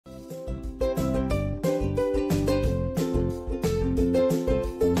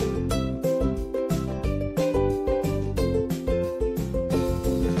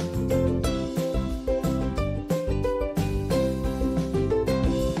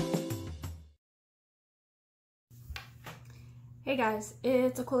Hey guys,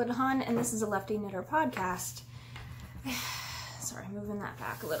 it's aquilladahun and this is a Lefty Knitter podcast. Sorry, moving that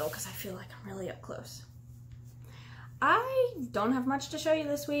back a little because I feel like I'm really up close. I don't have much to show you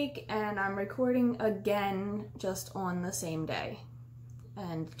this week and I'm recording again just on the same day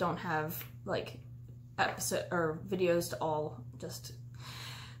and don't have like episode or videos to all just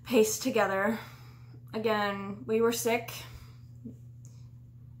paste together. Again, we were sick.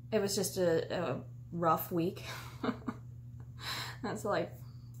 It was just a rough week. That's life.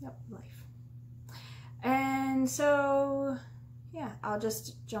 Yep, life. And so, yeah, I'll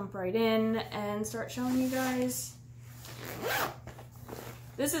just jump right in and start showing you guys.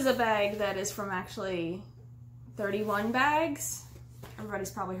 This is a bag that is from actually 31 bags. Everybody's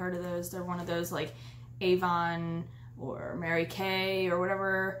probably heard of those. They're one of those like Avon or Mary Kay or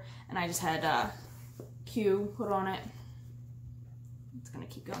whatever. And I just had Q put on it. It's gonna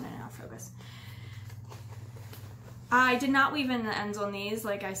keep going in and out of focus. I did not weave in the ends on these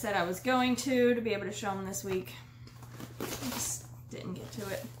like I said I was going to be able to show them this week. I just didn't get to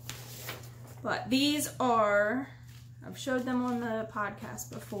it. But these are, I've showed them on the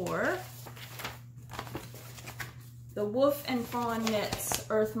podcast before, the Wolf and Fawn Knits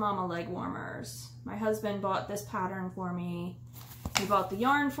Earth Mama leg warmers. My husband bought this pattern for me. He bought the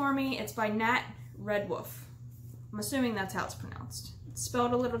yarn for me. It's by Raedwulf. I'm assuming that's how it's pronounced. It's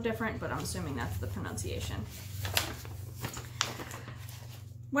spelled a little different, but I'm assuming that's the pronunciation.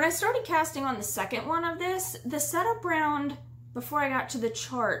 When I started casting on the second one of this, the setup round before I got to the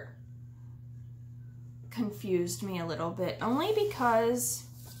chart confused me a little bit, only because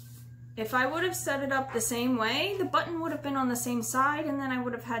if I would have set it up the same way, the button would have been on the same side and then I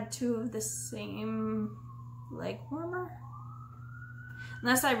would have had two of the same leg warmer.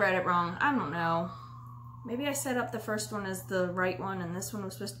 Unless I read it wrong, I don't know. Maybe I set up the first one as the right one and this one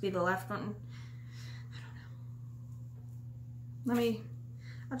was supposed to be the left one. I don't know.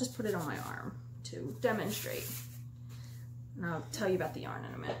 I'll just put it on my arm to demonstrate. And I'll tell you about the yarn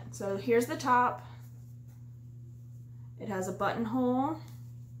in a minute. So here's the top. It has a buttonhole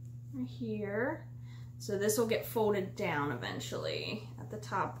right here. So this will get folded down eventually at the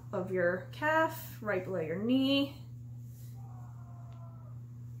top of your calf, right below your knee.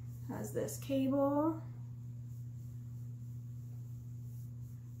 Has this cable.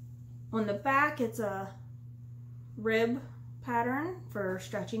 On the back, it's a rib pattern for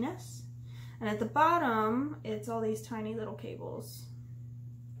stretchiness. And at the bottom, it's all these tiny little cables.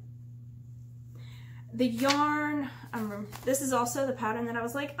 The yarn, this is also the pattern that I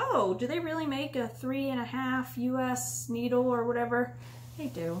was like, oh, do they really make a 3.5 US needle or whatever? They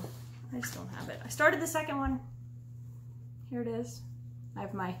do. I just don't have it. I started the second one. Here it is. I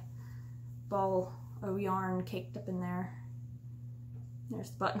have my ball of yarn caked up in there. There's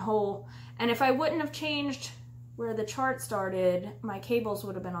the buttonhole. And if I wouldn't have changed where the chart started, my cables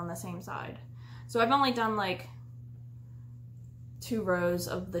would have been on the same side. So I've only done like 2 rows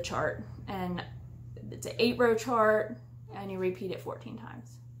of the chart, and it's an 8-row chart and you repeat it 14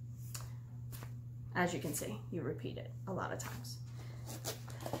 times. As you can see, you repeat it a lot of times.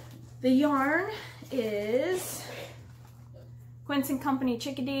 The yarn is Quince & Company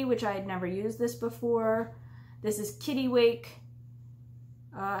Chickadee, which I had never used this before. This is Kittywake,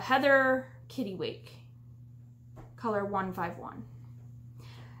 Heather Kittywake, color 151.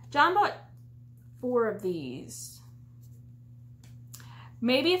 John bought 4 of these.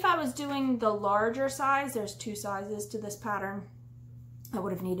 Maybe if I was doing the larger size, there's 2 sizes to this pattern, I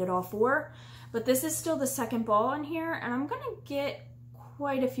would have needed all 4. But this is still the second ball in here, and I'm gonna get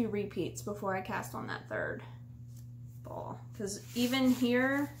quite a few repeats before I cast on that 3rd ball. Because even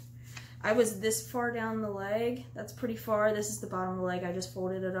here, I was this far down the leg. That's pretty far. This is the bottom of the leg. I just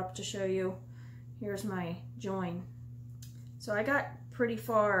folded it up to show you. Here's my join. So I got pretty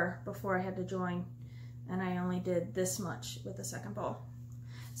far before I had to join, and I only did this much with the second ball.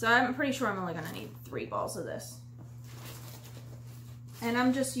 So I'm pretty sure I'm only gonna need 3 balls of this. And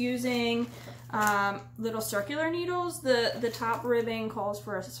I'm just using little circular needles. The top ribbing calls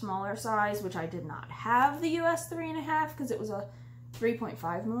for a smaller size, which I did not have the US 3.5 because it was a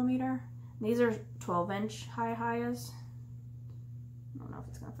 3.5 millimeter. These are 12-inch highs. I don't know if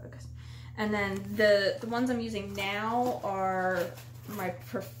it's gonna focus. And then the ones I'm using now are my,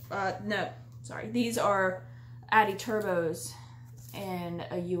 these are Addy Turbos in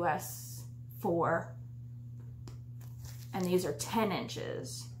a US 4. And these are 10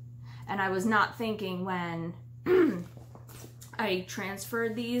 inches. And I was not thinking when I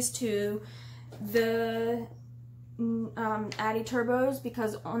transferred these to the Addy Turbos,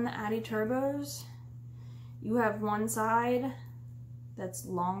 because on the Addy Turbos, you have one side that's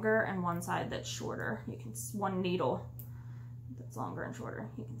longer and one side that's shorter. You can, one needle It's longer and shorter.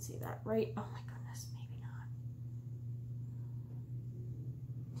 You can see that, right? Oh my goodness, maybe not.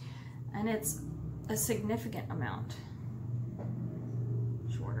 And it's a significant amount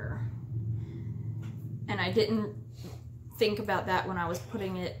shorter. And I didn't think about that when I was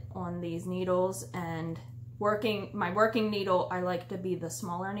putting it on these needles and my working needle. I like to be the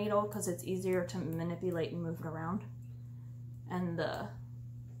smaller needle because it's easier to manipulate and move it around. And the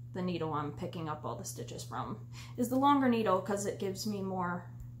needle I'm picking up all the stitches from is the longer needle because it gives me more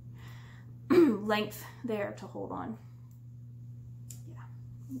length there to hold on. Yeah,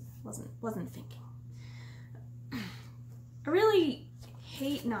 wasn't thinking. I really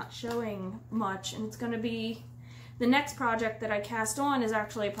hate not showing much, and it's going to be the next project that I cast on is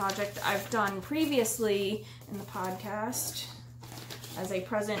actually a project I've done previously in the podcast as a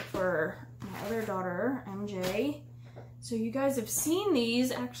present for my other daughter, MJ. So you guys have seen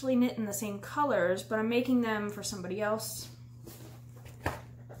these actually knit in the same colors, but I'm making them for somebody else. Yeah.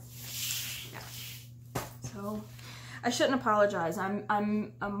 So I shouldn't apologize.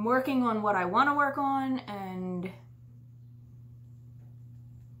 I'm working on what I want to work on, and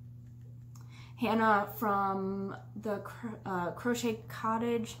Hannah from the Crochet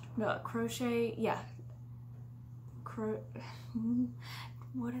Cottage, Crochet, yeah.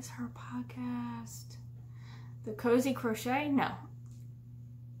 What is her podcast? The Cozy Crochet? No.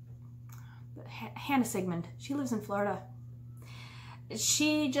 Hannah Sigmund. She lives in Florida.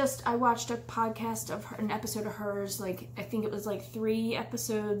 I watched a podcast of her, an episode of hers, like, I think it was like 3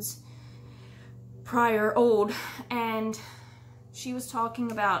 episodes prior old, and she was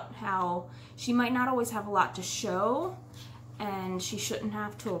talking about how she might not always have a lot to show, and she shouldn't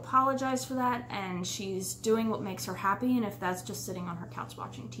have to apologize for that, and she's doing what makes her happy, and if that's just sitting on her couch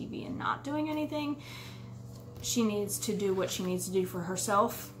watching TV and not doing anything, she needs to do what she needs to do for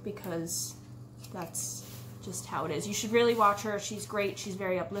herself, because that's just how it is. You should really watch her. She's great. She's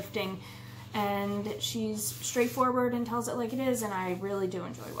very uplifting, and she's straightforward and tells it like it is, and I really do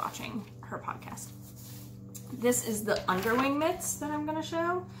enjoy watching her podcast. This is the Underwing mitts that I'm going to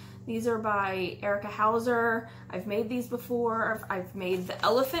show. These are by Heusser. I've made these before. I've made the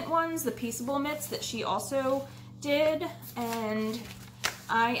elephant ones, the pieceable mitts that she also did, and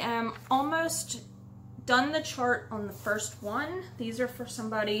I am almost done the chart on the first one. These are for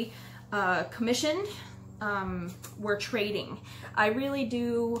somebody commissioned. We're trading. I really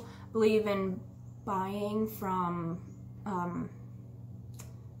do believe in buying from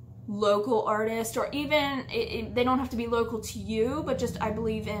local artists, or even they don't have to be local to you, but just I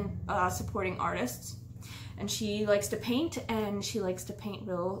believe in supporting artists. And she likes to paint, and she likes to paint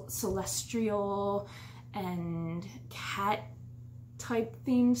real celestial and cat type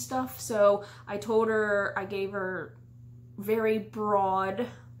themed stuff. So I told her, I gave her very broad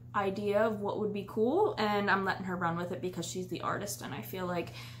idea of what would be cool, and I'm letting her run with it because she's the artist, and I feel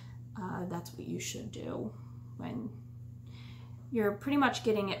like that's what you should do when you're pretty much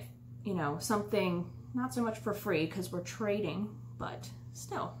getting it, you know, something not so much for free because we're trading, but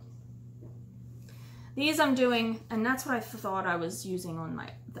still. These I'm doing, and that's what I thought I was using on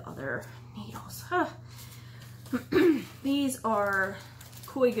the other needles. These are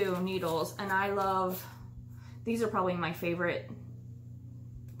Hikoo needles, and I love, these are probably my favorite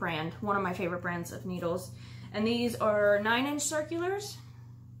brand, one of my favorite brands of needles. And these are 9-inch circulars,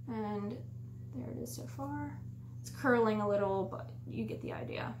 and there it is so far. It's curling a little, but you get the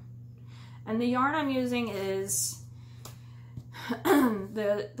idea. And the yarn I'm using is,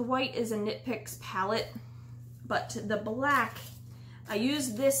 the white is a Knit Picks palette, but the black, I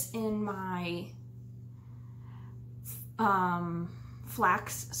used this in my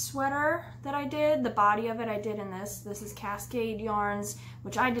flax sweater that I did. The body of it I did in this. This is Cascade yarns,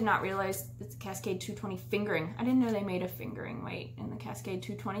 which I did not realize it's Cascade 220 fingering. I didn't know they made a fingering weight in the Cascade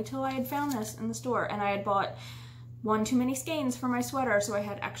 220 till I had found this in the store, and I had bought one too many skeins for my sweater, so I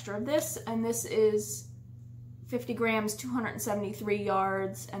had extra of this, and this is 50 grams, 273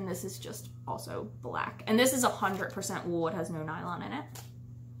 yards, and this is just also black. And this is 100% wool. It has no nylon in it.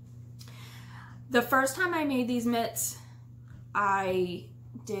 The first time I made these mitts, I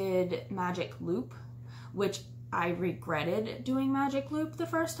did magic loop, which I regretted doing magic loop the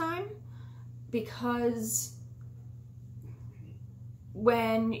first time, because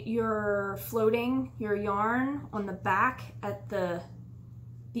when you're floating your yarn on the back at the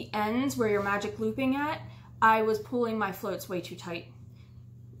ends where you're magic looping at, I was pulling my floats way too tight.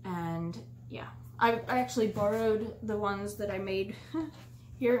 And yeah, I actually borrowed the ones that I made.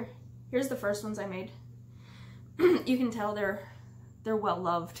 Here's the first ones I made. You can tell they're well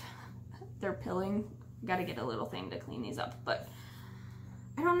loved. They're pilling. Got to get a little thing to clean these up, but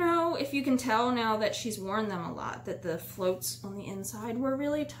I don't know if if you can tell now that she's worn them a lot that the floats on the inside were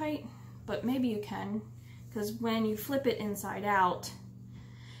really tight, but maybe you can, because when you flip it inside out,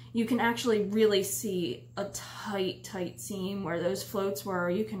 you can actually really see a tight seam where those floats were.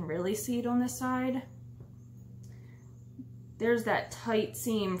 You can really see it on this side. There's that tight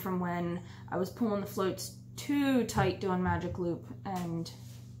seam from when I was pulling the floats too tight doing magic loop, and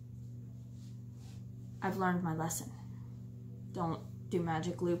I've learned my lesson. Don't do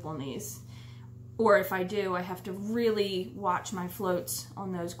magic loop on these. Or if I do, I have to really watch my floats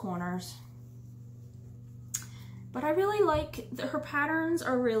on those corners. But I really like her patterns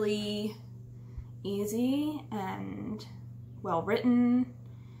are really easy and well written.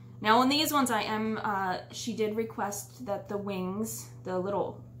 Now on these ones she did request that the wings, the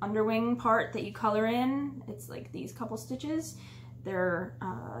little underwing part that you color in, it's like these couple stitches, they're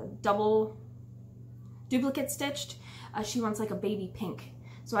duplicate stitched. She wants like a baby pink.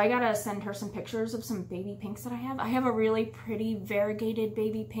 So I gotta send her some pictures of some baby pinks that I have. I have a really pretty variegated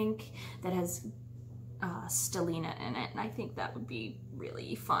baby pink that has stellina in it, and I think that would be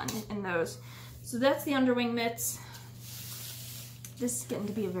really fun in those. So that's the underwing mitts. This is getting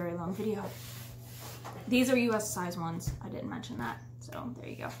to be a very long video. These are US size ones. I didn't mention that, so there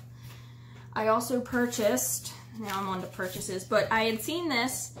you go. I also purchased, now I'm on to purchases, but I had seen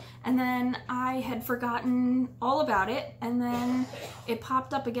this and then I had forgotten all about it, and then it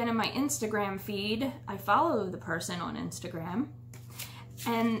popped up again in my Instagram feed. I follow the person on Instagram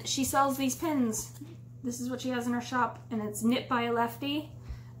and she sells these pins. This is what she has in her shop, and it's knit by a lefty,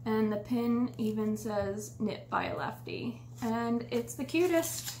 and the pin even says knit by a lefty, and it's the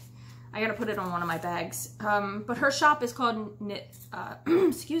cutest. I gotta put it on one of my bags. But her shop is called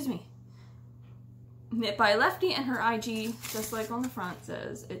excuse me, Knit by a Lefty, and her IG, just like on the front,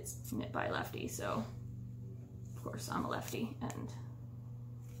 says it's Knit by a Lefty. So of course I'm a lefty and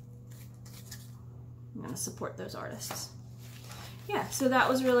I'm gonna support those artists. Yeah, so that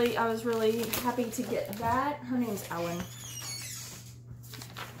was really, I was really happy to get that. Her name's Ellen.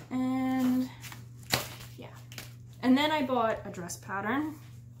 And yeah. And then I bought a dress pattern.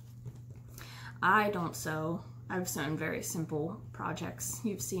 I don't sew. I've sewn very simple projects.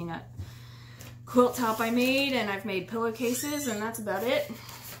 You've seen a quilt top I made, and I've made pillowcases, and that's about it.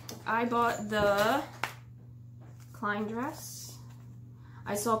 I bought the Klein dress.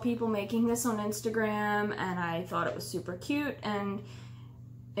 I saw people making this on Instagram and I thought it was super cute, and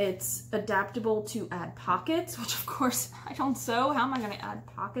it's adaptable to add pockets, which of course I don't sew. How am I going to add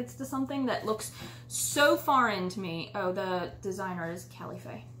pockets to something that looks so foreign to me? Oh, the designer is Cali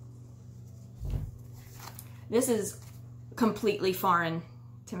Faye. This is completely foreign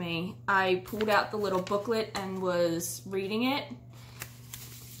to me. I pulled out the little booklet and was reading it,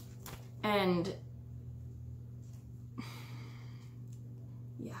 and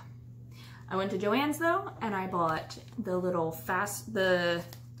yeah. I went to Joann's though, and I bought the little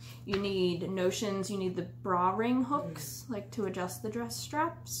you need notions, you need the bra ring hooks, like to adjust the dress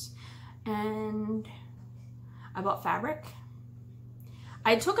straps, and I bought fabric.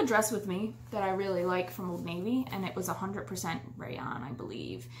 I took a dress with me that I really like from Old Navy, and it was 100% rayon, I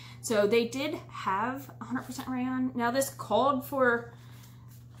believe. So they did have 100% rayon. Now this called for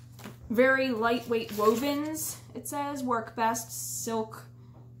very lightweight wovens. It says work best silk,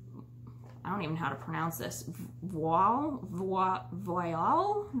 I don't even know how to pronounce this, voile,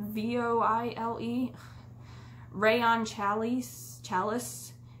 V-O-I-L-E, rayon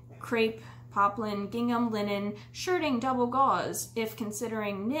chalice, crepe, poplin, gingham, linen, shirting, double gauze, if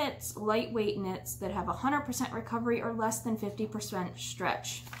considering knits, lightweight knits that have 100% recovery or less than 50%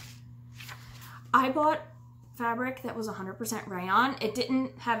 stretch. I bought fabric that was 100% rayon. It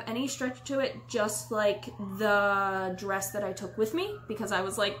didn't have any stretch to it, just like the dress that I took with me, because I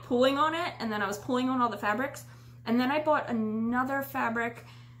was like pulling on it, and then I was pulling on all the fabrics. And then I bought another fabric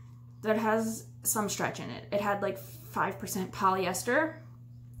that has some stretch in it. It had like 5% polyester,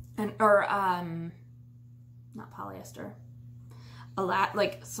 or not polyester,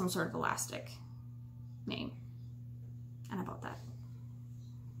 like some sort of elastic name, and I bought that.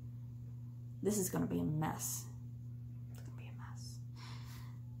 This is gonna be a mess. It's gonna be a mess.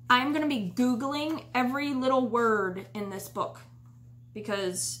 I'm gonna be Googling every little word in this book,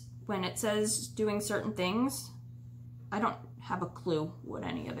 because when it says doing certain things, I don't have a clue what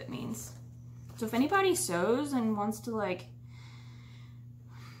any of it means. So if anybody sews and wants to like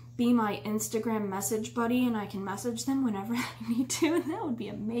be my Instagram message buddy and I can message them whenever I need to, that would be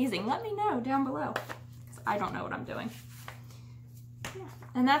amazing. Let me know down below, because I don't know what I'm doing. Yeah.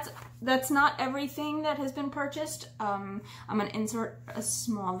 And that's not everything that has been purchased. I'm gonna insert a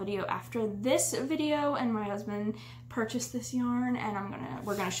small video after this video, and my husband purchased this yarn, and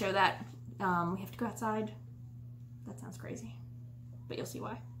we're gonna show that. We have to go outside. That sounds crazy, but you'll see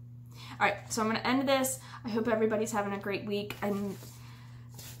why. All right, so I'm gonna end this. I hope everybody's having a great week, and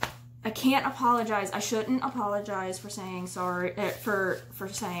I can't apologize. I shouldn't apologize for saying sorry, for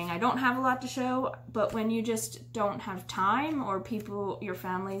saying I don't have a lot to show, but when you just don't have time, or your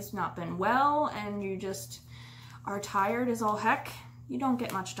family's not been well, and you just are tired as all heck, you don't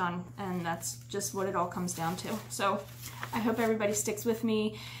get much done, and that's just what it all comes down to. So I hope everybody sticks with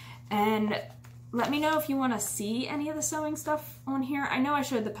me, and let me know if you want to see any of the sewing stuff on here. I know I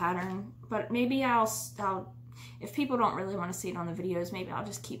showed the pattern, but maybe if people don't really want to see it on the videos, maybe I'll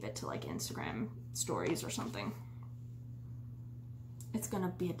just keep it to like Instagram stories or something. It's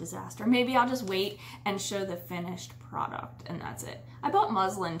gonna be a disaster. Maybe I'll just wait and show the finished product, and that's it. I bought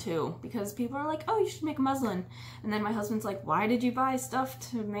muslin too, because people are like, oh, you should make a muslin. And then my husband's like, why did you buy stuff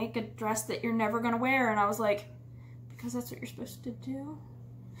to make a dress that you're never gonna wear? And I was like, because that's what you're supposed to do.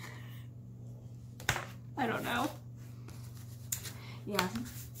 I don't know. Yeah,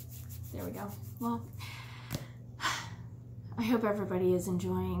 there we go. Well, I hope everybody is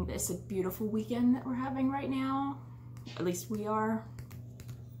enjoying this beautiful weekend that we're having right now. At least we are.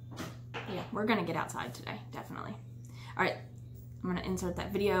 Yeah, we're gonna get outside today, definitely. All right, I'm gonna insert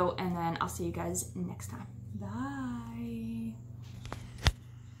that video, and then I'll see you guys next time. Bye.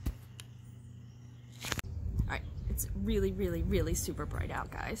 All right, it's really, really, really super bright out,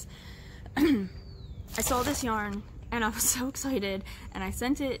 guys. I saw this yarn, and I was so excited, and I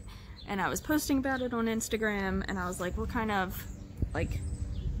sent it, and I was posting about it on Instagram, and I was like, what kind of like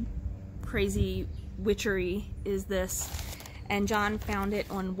crazy witchery is this? And John found it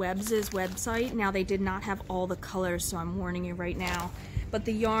on Webb's website. Now, they did not have all the colors, so I'm warning you right now. But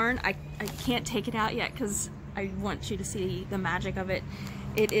the yarn, I can't take it out yet because I want you to see the magic of it.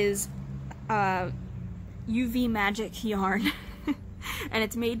 It is UV magic yarn. And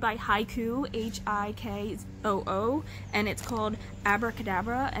it's made by Hikoo, Hikoo, and it's called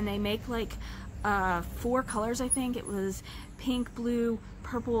Abracadabra, and they make like 4 colors, I think. It was pink, blue,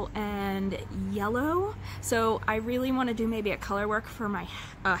 purple, and yellow. So I really want to do maybe a color work for my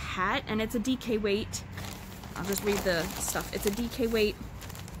hat, and it's a DK weight. I'll just read the stuff. It's a DK weight.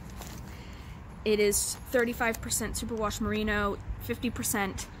 It is 35% superwash merino,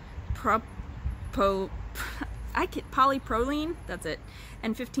 50% polypropylene, that's it,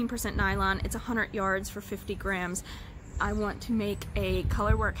 and 15% nylon. It's 100 yards for 50 grams. I want to make a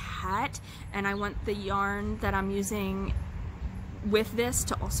colorwork hat, and I want the yarn that I'm using with this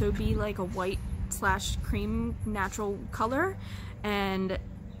to also be like a white / cream natural color, and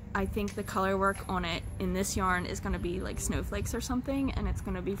I think the color work on it in this yarn is going to be like snowflakes or something, and it's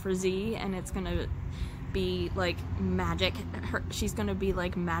going to be for Z, and it's going to be like magic. She's gonna be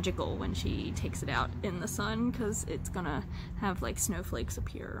like magical when she takes it out in the sun, because it's gonna have like snowflakes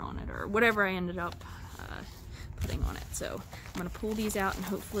appear on it, or whatever I ended up putting on it. So I'm gonna pull these out, and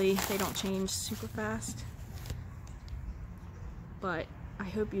hopefully they don't change super fast, but I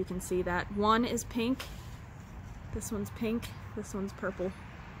hope you can see that. One is pink, this one's pink, this one's purple,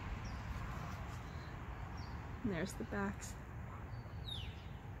 and there's the backs,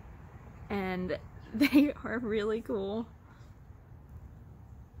 and they are really cool.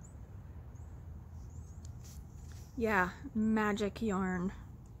 Yeah, magic yarn.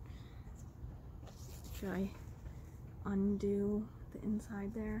 Should I undo the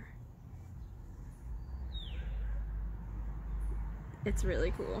inside there? It's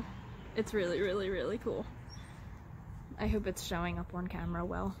really cool. It's really, really, really cool. I hope it's showing up on camera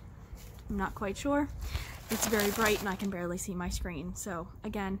well. I'm not quite sure. It's very bright and I can barely see my screen. So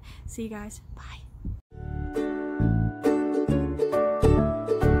again, see you guys. Bye.